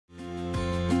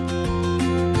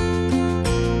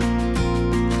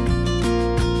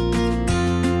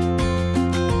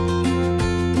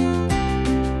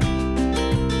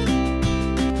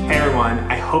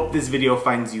hope this video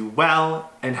finds you well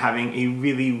and having a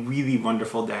really, really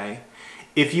wonderful day.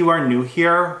 If you are new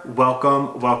here,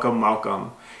 welcome, welcome,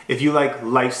 welcome. If you like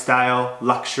lifestyle,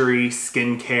 luxury,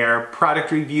 skincare,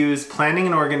 product reviews, planning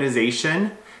and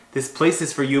organization, this place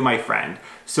is for you, my friend.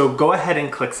 So go ahead and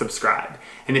click subscribe.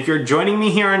 And if you're joining me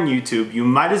here on YouTube, you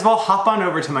might as well hop on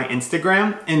over to my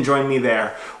Instagram and join me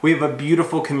there. We have a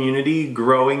beautiful community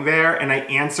growing there, and I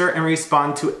answer and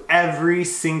respond to every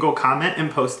single comment and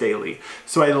post daily.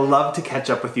 So I'd love to catch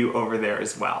up with you over there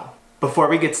as well. Before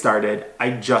we get started,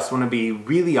 I just want to be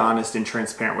really honest and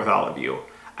transparent with all of you.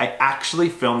 I actually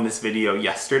filmed this video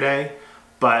yesterday,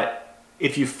 but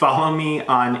if you follow me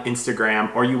on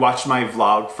Instagram or you watch my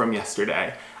vlog from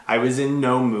yesterday, I was in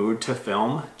no mood to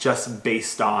film just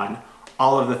based on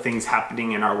all of the things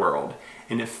happening in our world.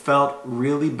 And it felt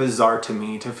really bizarre to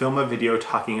me to film a video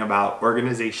talking about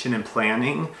organization and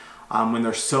planning when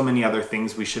there's so many other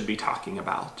things we should be talking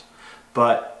about.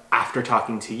 But after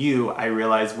talking to you, I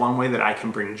realized one way that I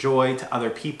can bring joy to other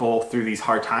people through these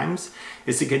hard times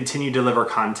is to continue to deliver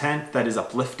content that is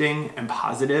uplifting and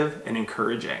positive and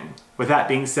encouraging. With that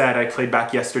being said, I played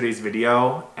back yesterday's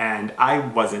video and I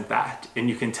wasn't that. And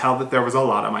you can tell that there was a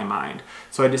lot on my mind.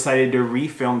 So I decided to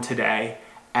refilm today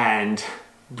and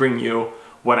bring you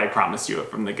what I promised you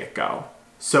from the get-go.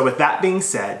 So with that being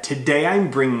said, today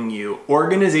I'm bringing you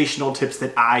organizational tips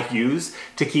that I use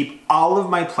to keep all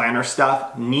of my planner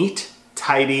stuff neat,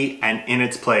 tidy, and in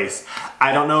its place.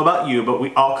 I don't know about you, but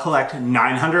we all collect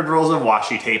 900 rolls of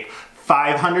washi tape,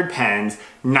 500 pens,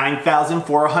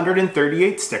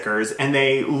 9,438 stickers, and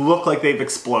they look like they've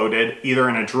exploded either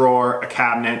in a drawer, a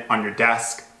cabinet, on your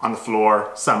desk, on the floor,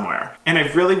 somewhere. And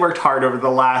I've really worked hard over the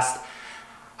last,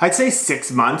 I'd say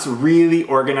 6 months, really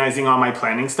organizing all my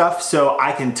planning stuff so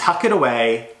I can tuck it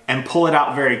away and pull it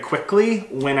out very quickly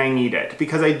when I need it,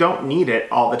 because I don't need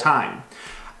it all the time.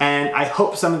 And I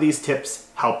hope some of these tips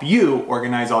help you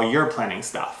organize all your planning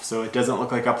stuff so it doesn't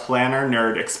look like a planner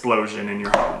nerd explosion in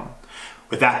your home.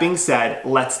 With that being said,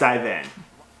 let's dive in.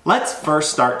 Let's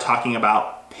first start talking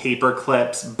about paper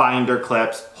clips, binder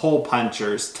clips, hole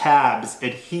punchers, tabs,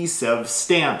 adhesive,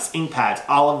 stamps, ink pads,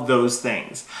 all of those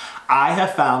things. I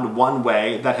have found one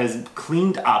way that has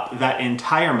cleaned up that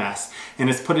entire mess and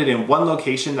has put it in one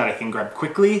location that I can grab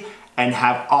quickly and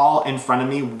have all in front of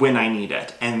me when I need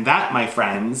it. And that, my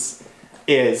friends,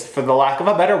 is, for the lack of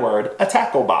a better word, a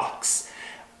tackle box.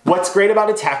 What's great about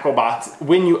a tackle box,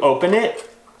 when you open it,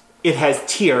 it has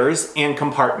tiers and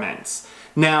compartments.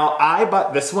 Now, I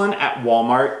bought this one at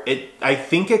Walmart. I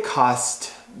think it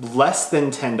cost less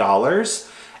than $10.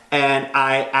 And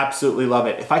I absolutely love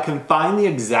it. If I can find the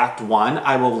exact one,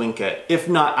 I will link it. If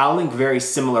not, I'll link very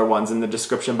similar ones in the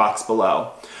description box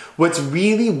below. What's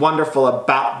really wonderful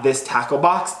about this tackle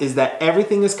box is that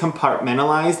everything is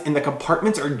compartmentalized and the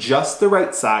compartments are just the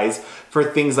right size for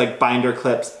things like binder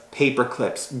clips, paper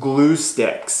clips, glue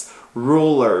sticks,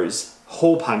 rulers,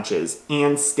 hole punches,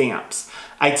 and stamps.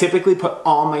 I typically put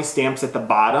all my stamps at the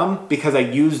bottom because I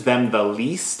use them the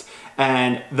least.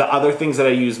 And the other things that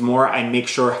I use more, I make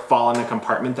sure fall in a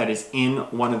compartment that is in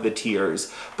one of the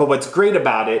tiers. But what's great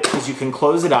about it is you can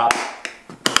close it up,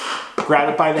 grab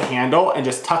it by the handle, and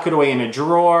just tuck it away in a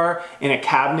drawer, in a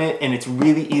cabinet, and it's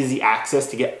really easy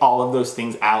access to get all of those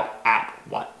things out at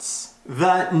once.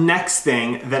 The next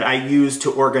thing that I use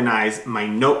to organize my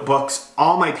notebooks,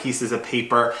 all my pieces of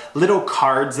paper, little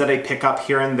cards that I pick up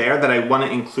here and there that I want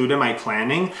to include in my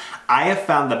planning, I have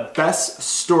found the best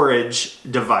storage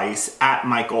device at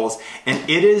Michael's, and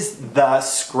it is the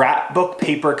scrapbook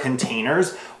paper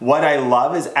containers. What I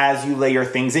love is as you lay your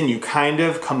things in, you kind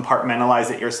of compartmentalize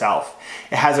it yourself.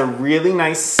 It has a really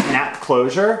nice snap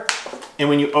closure, and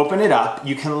when you open it up,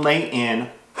 you can lay in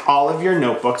all of your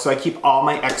notebooks. So I keep all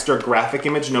my extra graphic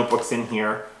image notebooks in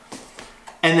here.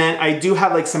 And then I do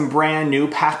have like some brand new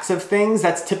packs of things.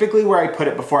 That's typically where I put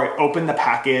it before I open the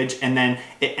package and then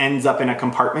it ends up in a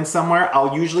compartment somewhere.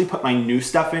 I'll usually put my new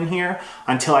stuff in here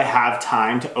until I have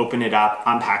time to open it up,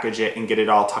 unpackage it, and get it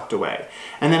all tucked away.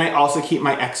 And then I also keep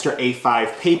my extra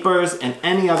A5 papers and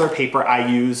any other paper I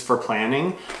use for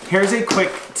planning. Here's a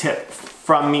quick tip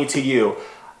from me to you.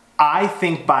 I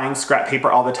think buying scrap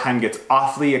paper all the time gets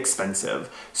awfully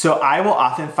expensive. So I will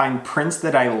often find prints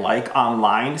that I like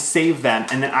online, save them,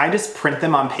 and then I just print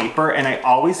them on paper and I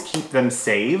always keep them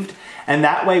saved. And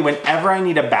that way, whenever I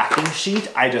need a backing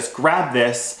sheet, I just grab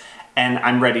this and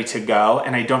I'm ready to go,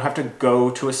 and I don't have to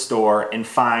go to a store and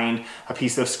find a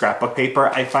piece of scrapbook paper.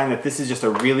 I find that this is just a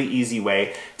really easy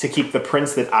way to keep the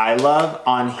prints that I love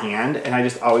on hand, and I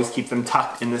just always keep them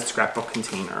tucked in this scrapbook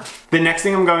container. The next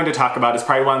thing I'm going to talk about is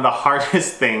probably one of the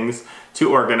hardest things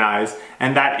to organize,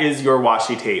 and that is your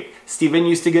washi tape. Steven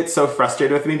used to get so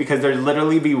frustrated with me because there'd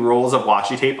literally be rolls of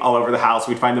washi tape all over the house.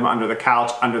 We'd find them under the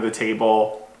couch, under the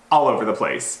table, all over the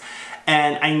place.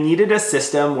 And I needed a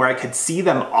system where I could see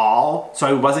them all, so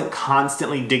I wasn't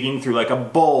constantly digging through like a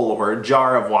bowl or a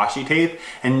jar of washi tape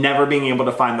and never being able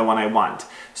to find the one I want.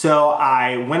 So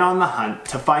I went on the hunt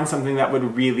to find something that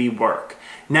would really work.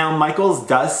 Now, Michaels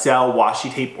does sell washi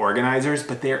tape organizers,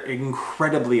 but they're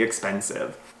incredibly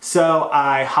expensive. So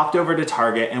I hopped over to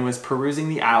Target and was perusing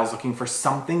the aisles looking for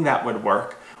something that would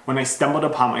work when I stumbled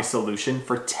upon my solution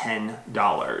for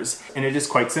 $10. And it is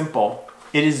quite simple.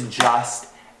 It is just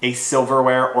a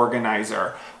silverware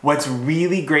organizer. What's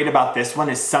really great about this one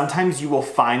is sometimes you will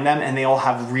find them and they'll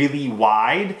have really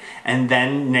wide and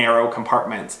then narrow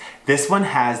compartments. This one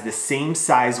has the same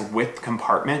size width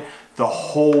compartment the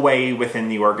whole way within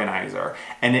the organizer.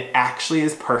 And it actually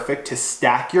is perfect to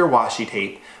stack your washi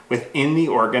tape within the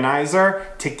organizer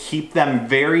to keep them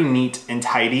very neat and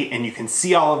tidy, and you can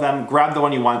see all of them, grab the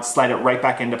one you want, slide it right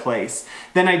back into place.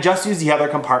 Then I just use the other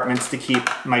compartments to keep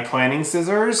my planning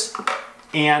scissors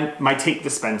and my tape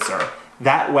dispenser.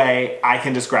 That way I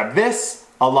can just grab this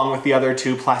along with the other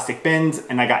 2 plastic bins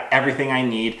and I got everything I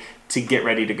need to get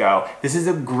ready to go. This is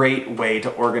a great way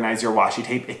to organize your washi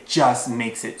tape. It just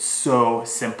makes it so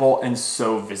simple and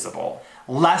so visible.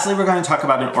 Lastly, we're going to talk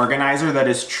about an organizer that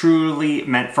is truly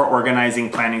meant for organizing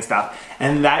planning stuff,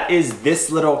 and that is this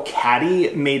little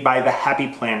caddy made by the Happy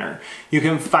Planner. You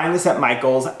can find this at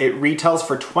Michaels. It retails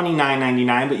for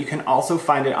 $29.99, but you can also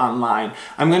find it online.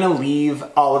 I'm going to leave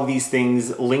all of these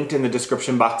things linked in the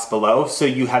description box below so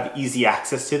you have easy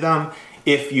access to them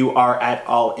if you are at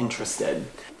all interested.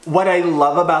 What I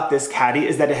love about this caddy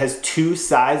is that it has 2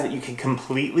 sides that you can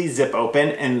completely zip open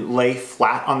and lay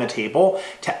flat on the table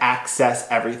to access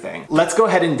everything. Let's go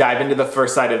ahead and dive into the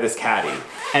first side of this caddy.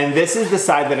 And this is the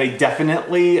side that I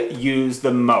definitely use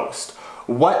the most.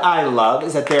 What I love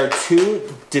is that there are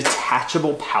 2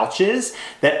 detachable pouches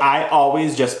that I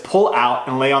always just pull out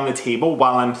and lay on the table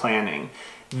while I'm planning.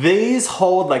 These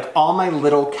hold like all my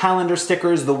little calendar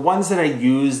stickers, the ones that I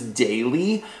use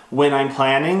daily when I'm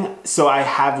planning, so I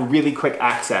have really quick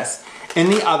access. In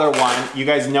the other one, you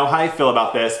guys know how I feel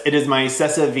about this. It is my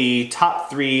Sessa V top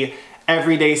 3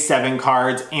 everyday 7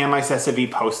 cards and my Sessa V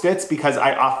Post-its because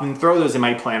I often throw those in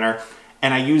my planner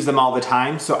and I use them all the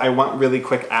time, so I want really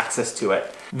quick access to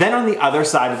it. Then on the other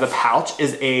side of the pouch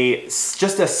is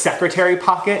just a secretary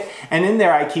pocket, and in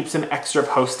there I keep some extra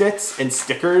Post-its and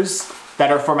stickers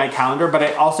that are for my calendar, but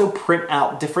I also print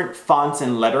out different fonts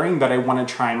and lettering that I want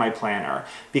to try in my planner.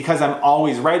 Because I'm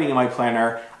always writing in my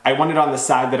planner, I want it on the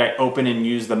side that I open and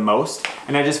use the most,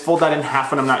 and I just fold that in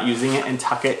half when I'm not using it and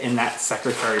tuck it in that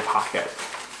secretary pocket.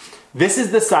 This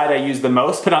is the side I use the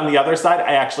most, but on the other side,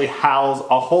 I actually house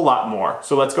a whole lot more.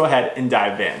 So let's go ahead and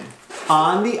dive in.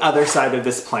 On the other side of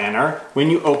this planner,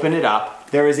 when you open it up,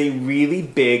 there is a really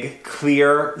big,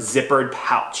 clear, zippered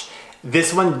pouch.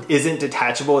 This one isn't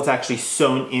detachable, it's actually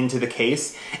sewn into the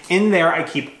case. In there, I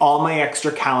keep all my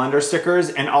extra calendar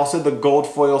stickers and also the gold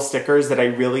foil stickers that I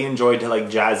really enjoy to like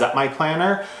jazz up my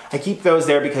planner. I keep those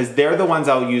there because they're the ones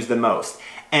I'll use the most.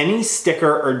 Any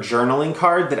sticker or journaling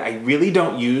card that I really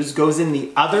don't use goes in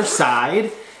the other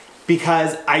side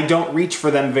because I don't reach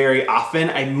for them very often.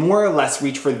 I more or less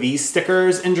reach for these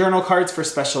stickers and journal cards for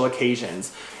special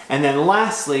occasions. And then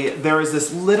lastly, there is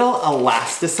this little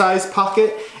elasticized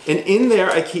pocket, and in there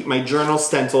I keep my journal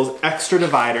stencils, extra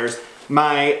dividers,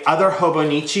 my other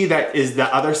Hobonichi that is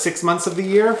the other 6 months of the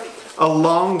year,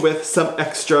 along with some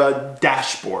extra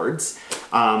dashboards.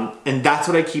 And that's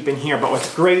what I keep in here. But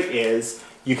what's great is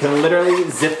you can literally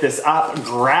zip this up,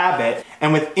 grab it,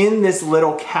 and within this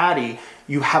little caddy,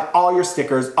 you have all your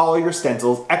stickers, all your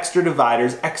stencils, extra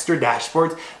dividers, extra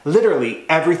dashboards, literally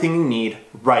everything you need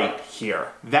right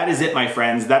here. That is it, my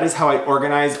friends. That is how I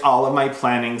organize all of my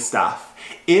planning stuff.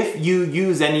 If you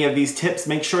use any of these tips,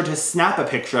 make sure to snap a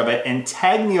picture of it and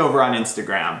tag me over on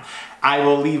Instagram. I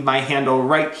will leave my handle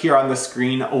right here on the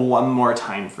screen one more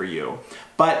time for you.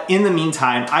 But in the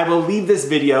meantime, I will leave this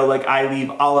video like I leave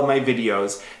all of my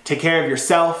videos. Take care of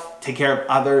yourself, take care of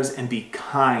others, and be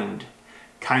kind.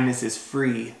 Kindness is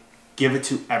free. Give it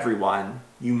to everyone.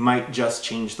 You might just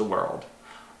change the world.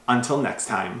 Until next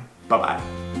time,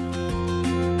 bye-bye.